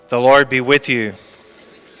The Lord be with you.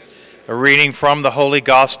 A reading from the Holy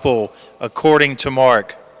Gospel according to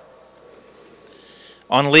Mark.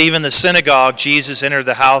 On leaving the synagogue, Jesus entered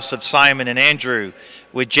the house of Simon and Andrew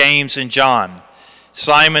with James and John.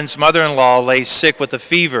 Simon's mother-in-law lay sick with a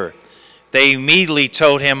fever. They immediately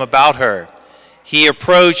told him about her. He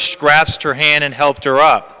approached, grasped her hand, and helped her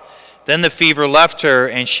up. Then the fever left her,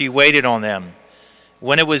 and she waited on them.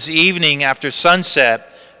 When it was evening after sunset,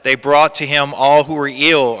 they brought to him all who were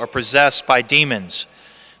ill or possessed by demons.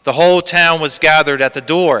 The whole town was gathered at the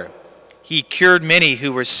door. He cured many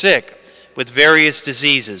who were sick with various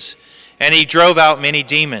diseases, and he drove out many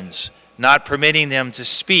demons, not permitting them to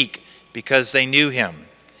speak because they knew him.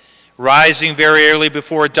 Rising very early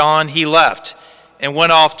before dawn, he left and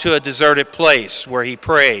went off to a deserted place where he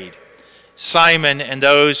prayed. Simon and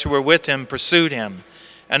those who were with him pursued him,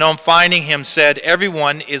 and on finding him said,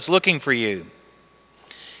 "Everyone is looking for you."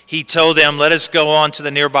 He told them, "Let us go on to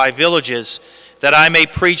the nearby villages, that I may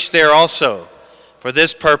preach there also. For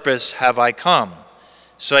this purpose have I come."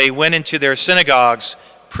 So he went into their synagogues,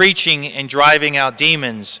 preaching and driving out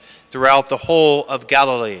demons throughout the whole of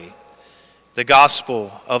Galilee. The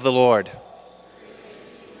Gospel of the Lord.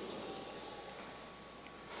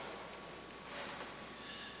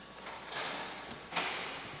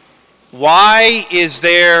 Why is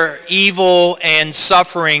there evil and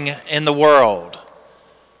suffering in the world?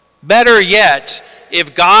 Better yet,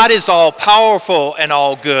 if God is all-powerful and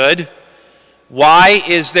all-good, why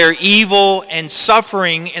is there evil and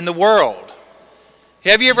suffering in the world?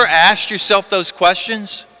 Have you ever asked yourself those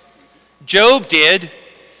questions? Job did.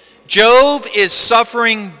 Job is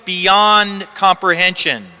suffering beyond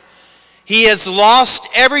comprehension. He has lost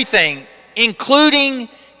everything, including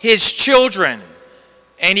his children,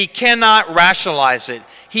 and he cannot rationalize it.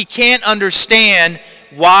 He can't understand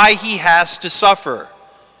why he has to suffer.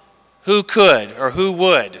 Who could or who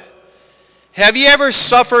would? Have you ever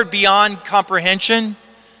suffered beyond comprehension?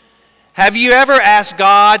 Have you ever asked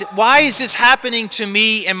God, why is this happening to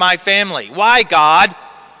me and my family? Why, God?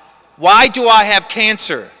 Why do I have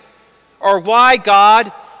cancer? Or why,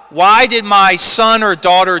 God, why did my son or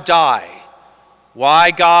daughter die? Why,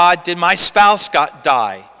 God, did my spouse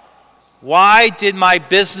die? Why did my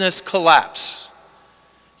business collapse?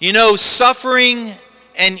 You know, suffering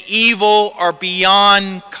and evil are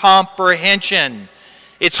beyond comprehension.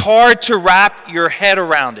 It's hard to wrap your head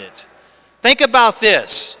around it. Think about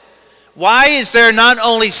this. Why is there not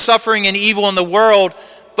only suffering and evil in the world,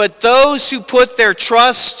 but those who put their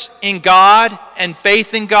trust in God and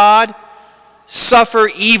faith in God suffer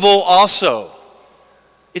evil also?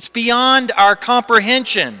 It's beyond our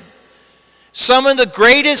comprehension. Some of the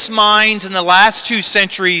greatest minds in the last 2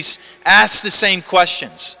 centuries asked the same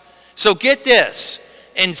questions. So get this.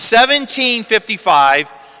 In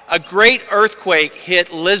 1755, a great earthquake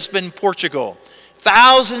hit Lisbon, Portugal.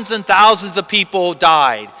 Thousands and thousands of people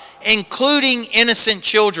died, including innocent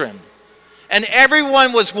children. And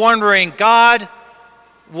everyone was wondering, God,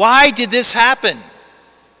 why did this happen?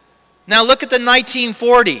 Now look at the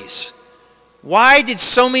 1940s. Why did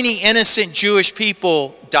so many innocent Jewish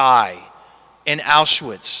people die in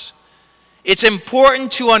Auschwitz? It's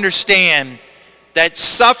important to understand that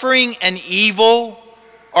suffering and evil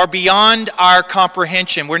are beyond our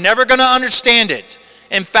comprehension. We're never going to understand it.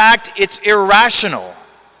 In fact, it's irrational.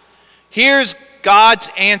 Here's God's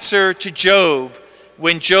answer to Job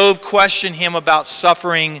when Job questioned him about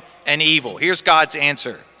suffering and evil. Here's God's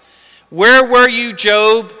answer. "Where were you,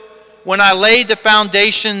 Job, when I laid the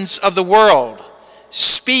foundations of the world?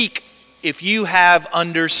 Speak if you have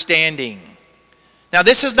understanding." Now,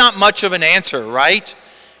 this is not much of an answer, right?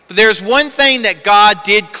 But there's one thing that God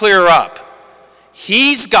did clear up.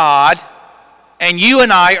 He's God, and you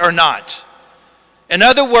and I are not. In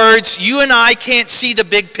other words, you and I can't see the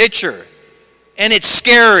big picture, and it's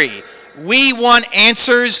scary. We want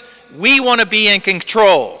answers. We want to be in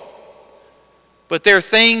control. But there are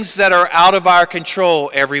things that are out of our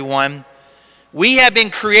control, everyone. We have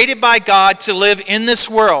been created by God to live in this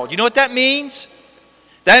world. You know what that means?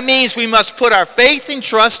 That means we must put our faith and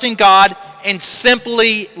trust in God and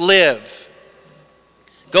simply live.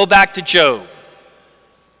 Go back to Job.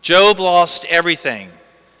 Job lost everything,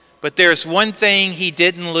 but there's one thing he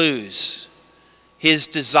didn't lose: his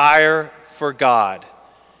desire for God.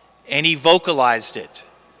 And he vocalized it.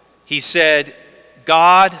 He said,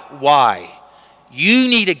 "God, why? You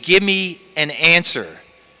need to give me an answer."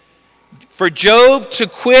 For Job to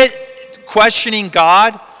quit questioning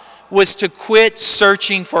God was to quit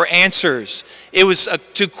searching for answers. It was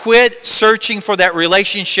to quit searching for that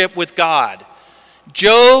relationship with God.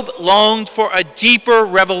 Job longed for a deeper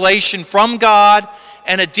revelation from God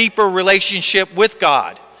and a deeper relationship with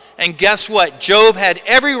God. And guess what? Job had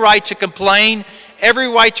every right to complain, every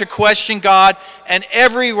right to question God, and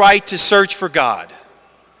every right to search for God.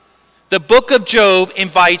 The book of Job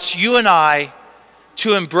invites you and I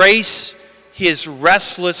to embrace his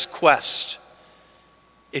restless quest.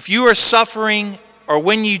 If you are suffering, or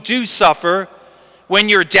when you do suffer, when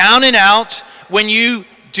you're down and out, when you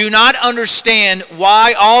do not understand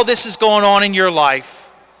why all this is going on in your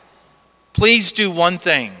life, please do one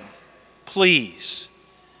thing. Please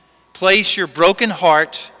place your broken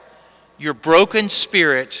heart, your broken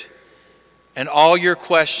spirit, and all your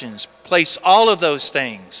questions. Place all of those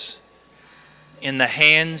things in the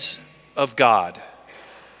hands of God.